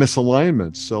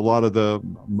misalignments, a lot of the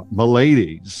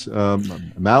maladies.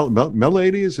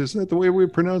 Maladies, isn't that the way we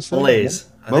pronounce that?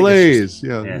 Malaise,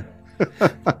 yeah.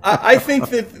 I think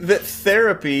that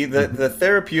therapy, the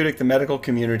therapeutic, the medical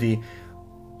community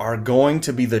are going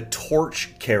to be the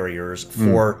torch carriers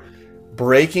for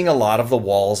breaking a lot of the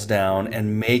walls down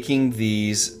and making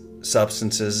these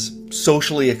substances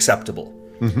socially acceptable.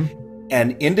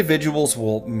 And individuals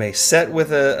may sit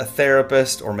with a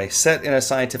therapist or may sit in a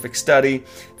scientific study.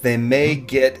 They may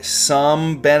get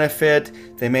some benefit.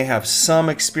 They may have some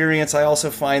experience. I also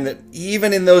find that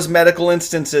even in those medical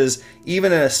instances,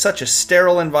 even in such a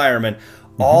sterile environment,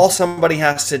 all somebody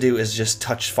has to do is just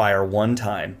touch fire one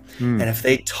time. And if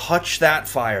they touch that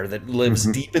fire that lives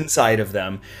deep inside of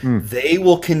them, they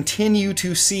will continue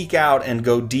to seek out and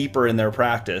go deeper in their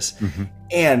practice.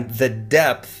 And the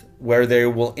depth where they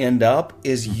will end up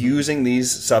is using these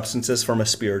substances from a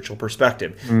spiritual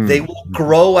perspective. They will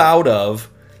grow out of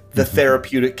the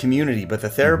therapeutic community, but the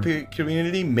therapeutic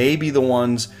community may be the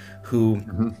ones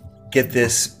who get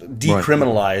this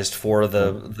decriminalized for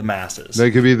the masses.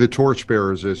 They could be the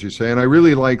torchbearers, as you say. And I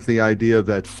really like the idea of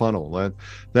that funnel.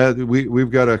 That we've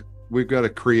got to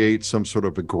create some sort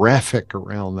of a graphic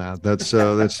around that.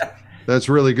 That's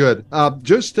really good. I'm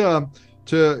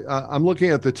looking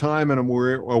at the time, and I'm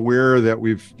aware that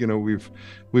we've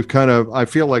kind of, I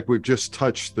feel like we've just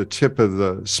touched the tip of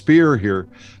the spear here.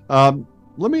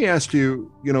 Let me ask you,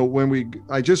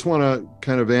 I just want to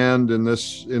kind of end in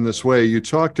this way. You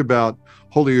talked about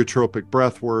heliotropic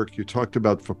breath work. You talked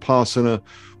about Vipassana.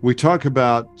 We talk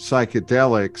about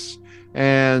psychedelics,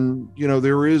 and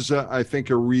there is, I think,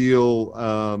 a real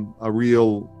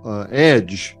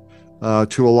edge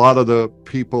to a lot of the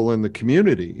people in the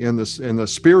community, in the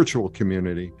spiritual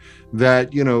community,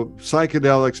 that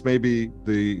psychedelics, maybe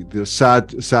the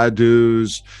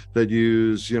sadhus that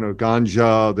use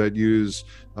ganja, that use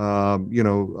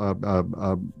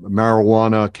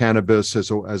marijuana, cannabis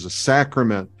as a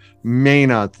sacrament, may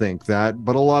not think that,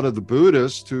 but a lot of the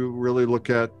Buddhists who really look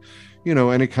at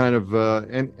any kind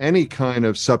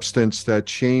of substance that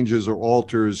changes or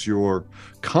alters your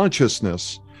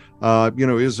consciousness,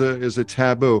 is a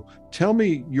taboo. Tell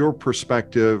me your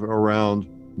perspective around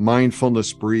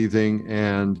mindfulness breathing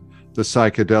and the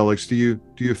psychedelics. Do you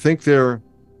think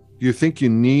you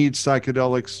need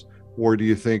psychedelics, or do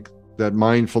you think that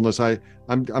mindfulness?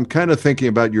 I'm kind of thinking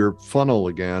about your funnel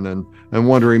again, and I'm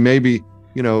wondering maybe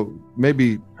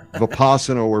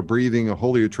Vipassana or breathing, a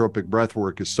heliotropic breath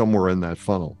work is somewhere in that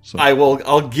funnel. So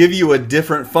I'll give you a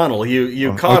different funnel.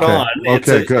 You caught on.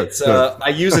 Good. I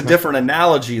use a different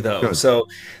analogy though. Good. So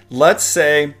let's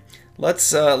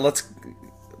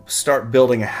start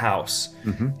building a house,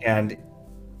 and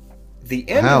the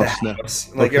end of the house,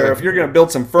 if you're going to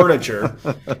build some furniture,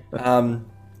 the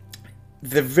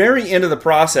very end of the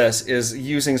process is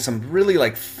using some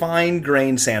really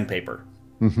fine-grained sandpaper.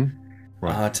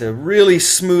 To really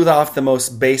smooth off the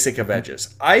most basic of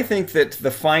edges. I think that the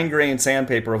fine-grained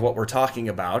sandpaper of what we're talking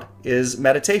about is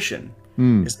meditation.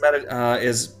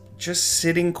 Is just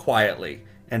sitting quietly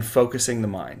and focusing the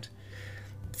mind.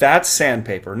 That's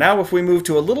sandpaper. Now, if we move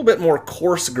to a little bit more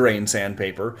coarse grain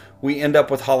sandpaper, we end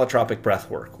up with holotropic breath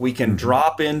work. We can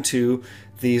drop into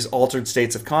these altered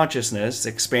states of consciousness,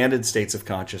 expanded states of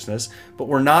consciousness, but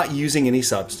we're not using any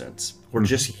substance. We're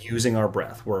just using our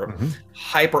breath. We're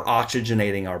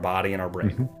hyper-oxygenating our body and our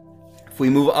brain. If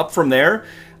we move up from there,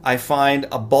 I find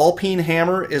a ball peen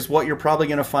hammer is what you're probably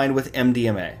going to find with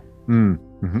MDMA.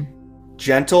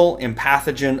 Gentle,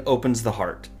 empathogen, opens the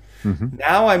heart.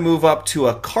 Now I move up to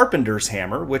a carpenter's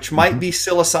hammer, which might be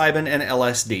psilocybin and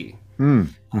LSD.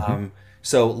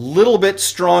 So little bit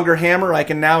stronger hammer, I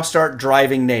can now start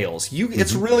driving nails.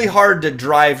 It's really hard to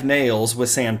drive nails with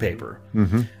sandpaper.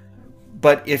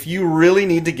 But if you really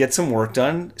need to get some work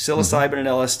done, psilocybin and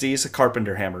LSD is a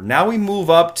carpenter hammer. Now we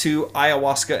move up to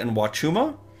ayahuasca and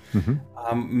wachuma,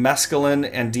 mescaline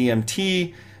and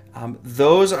DMT.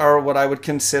 Those are what I would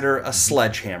consider a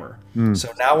sledgehammer.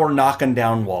 So now we're knocking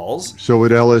down walls. So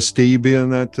would LSD be in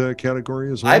that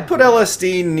category as well? I put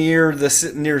LSD near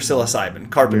psilocybin,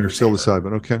 carpenter's hammer.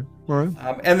 Psilocybin, okay. All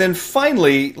right. And then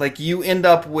finally, like, you end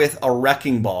up with a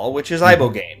wrecking ball, which is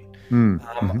ibogaine.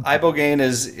 Ibogaine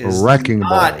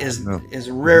is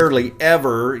rarely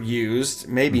ever used,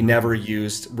 maybe never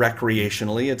used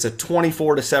recreationally. It's a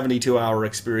 24 to 72 hour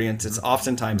experience. It's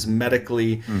oftentimes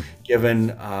medically given.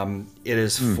 It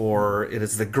is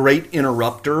the great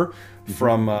interrupter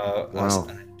from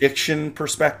an addiction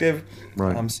perspective.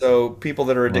 So people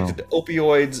that are addicted to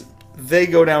opioids, they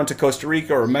go down to Costa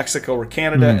Rica or Mexico or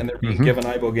Canada and they're being given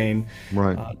ibogaine.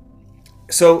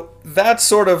 So that's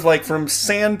sort of like from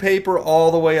sandpaper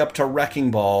all the way up to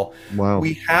wrecking ball.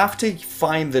 We have to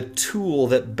find the tool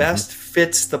that best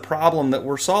fits the problem that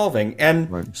we're solving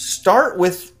and start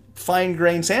with fine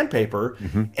grain sandpaper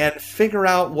and figure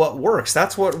out what works.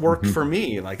 That's what worked for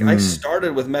me. Like I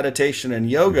started with meditation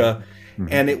and yoga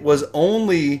and it was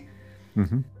only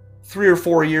 3 or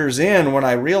 4 years in when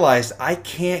I realized I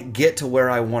can't get to where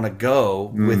I want to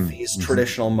go with these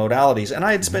traditional modalities. And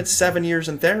I had spent 7 years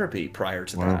in therapy prior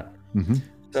to that.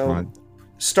 So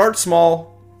start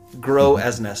small, grow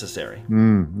as necessary.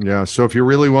 Yeah. So if you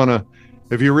really want to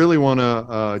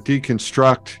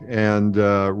deconstruct and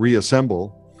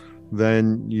reassemble,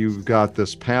 then you've got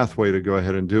this pathway to go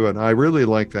ahead and do it. And I really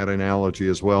like that analogy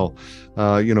as well.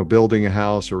 Building a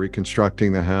house or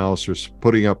reconstructing the house or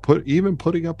putting up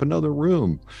another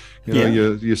room.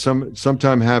 You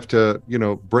sometimes have to,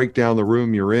 break down the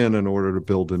room you're in order to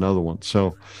build another one.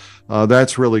 So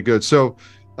that's really good. So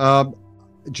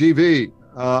GV,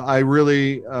 I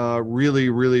really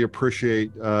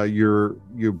appreciate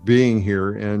you being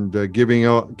here and giving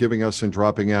us and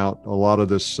dropping out a lot of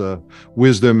this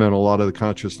wisdom and a lot of the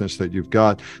consciousness that you've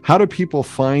got. How do people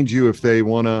find you if they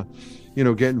want to,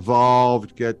 get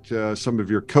involved, get some of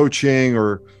your coaching,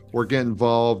 or get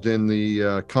involved in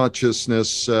the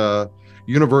consciousness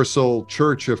Universal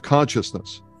Church of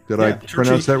Consciousness? Did I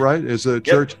pronounce that right? Is a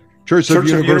church? Church of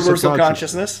Universal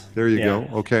Consciousness. There you go.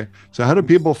 Okay. So how do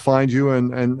people find you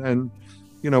and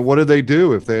what do they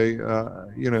do if they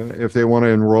if they want to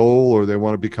enroll or they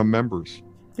want to become members?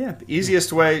 Yeah, the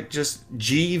easiest way, just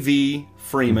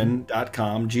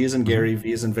gvfreeman.com. G as in Gary,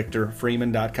 V as in Victor,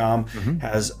 Freeman.com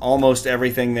has almost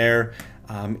everything there.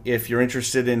 If you're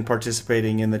interested in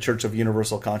participating in the Church of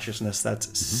Universal Consciousness, that's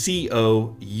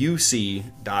COUC.org.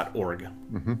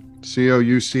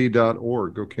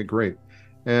 COUC.org. Okay, great.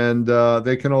 And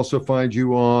they can also find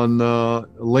you on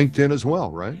LinkedIn as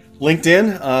well, right?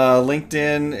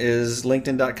 LinkedIn is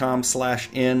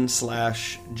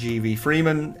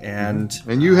linkedin.com/n/GVFreeman.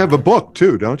 And you have a book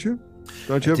too, don't you?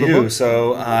 Don't you have a book?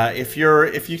 So if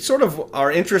you sort of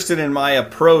are interested in my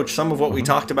approach, some of what we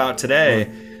talked about today,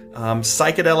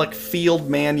 Psychedelic Field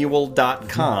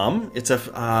Manual.com. It's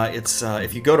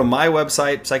if you go to my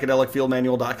website,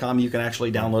 psychedelicfieldmanual.com, you can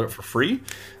actually download it for free.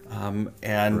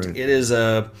 It is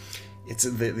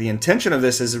the intention of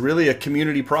this is really a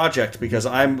community project, because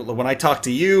when I talk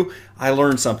to you, I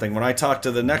learn something. When I talk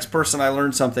to the next person, I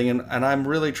learn something, and I'm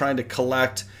really trying to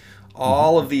collect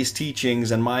all of these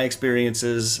teachings and my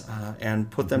experiences and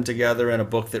put them together in a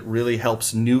book that really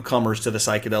helps newcomers to the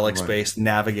psychedelic space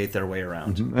navigate their way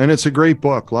around. And it's a great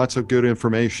book, lots of good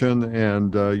information,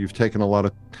 and you've taken a lot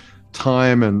of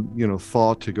time and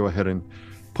thought to go ahead and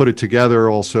put it together.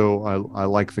 Also, I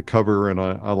like the cover, and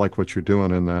I like what you're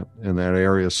doing in that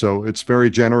area. So it's very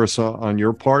generous on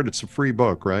your part. It's a free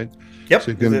book, right? Yep.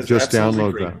 So you can just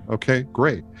download that. Okay,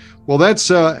 great. Well,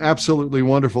 that's absolutely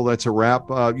wonderful. That's a wrap.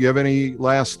 You have any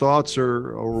last thoughts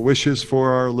or wishes for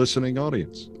our listening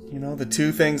audience? The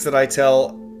two things that I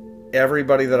tell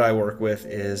everybody that I work with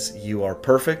is you are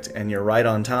perfect and you're right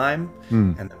on time,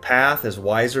 and the path is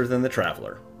wiser than the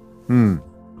traveler.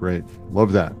 Great.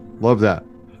 Love that. Love that.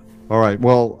 All right.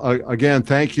 Well, again,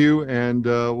 thank you, and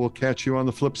we'll catch you on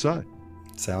the flip side.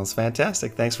 Sounds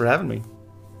fantastic. Thanks for having me.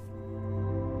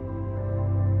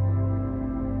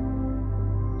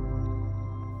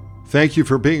 Thank you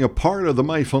for being a part of the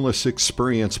Mindfulness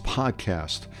Experience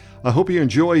podcast. I hope you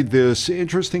enjoyed this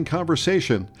interesting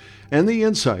conversation and the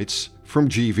insights from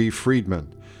G.V.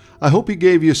 Freedman. I hope he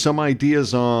gave you some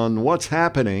ideas on what's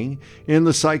happening in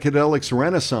the psychedelics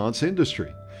renaissance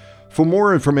industry. For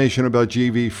more information about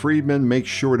G.V. Freedman, make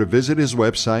sure to visit his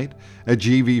website at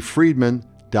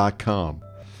gvfreedman.com.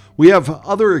 We have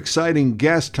other exciting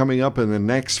guests coming up in the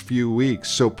next few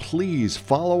weeks, so please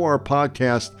follow our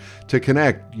podcast to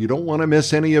connect. You don't want to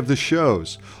miss any of the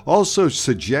shows. Also,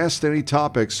 suggest any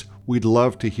topics. We'd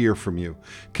love to hear from you.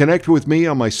 Connect with me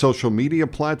on my social media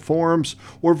platforms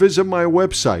or visit my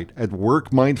website at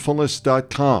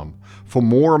workmindfulness.com for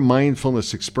more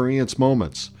mindfulness experience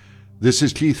moments. This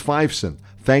is Keith Fiveson.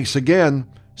 Thanks again.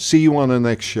 See you on the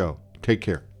next show. Take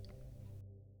care.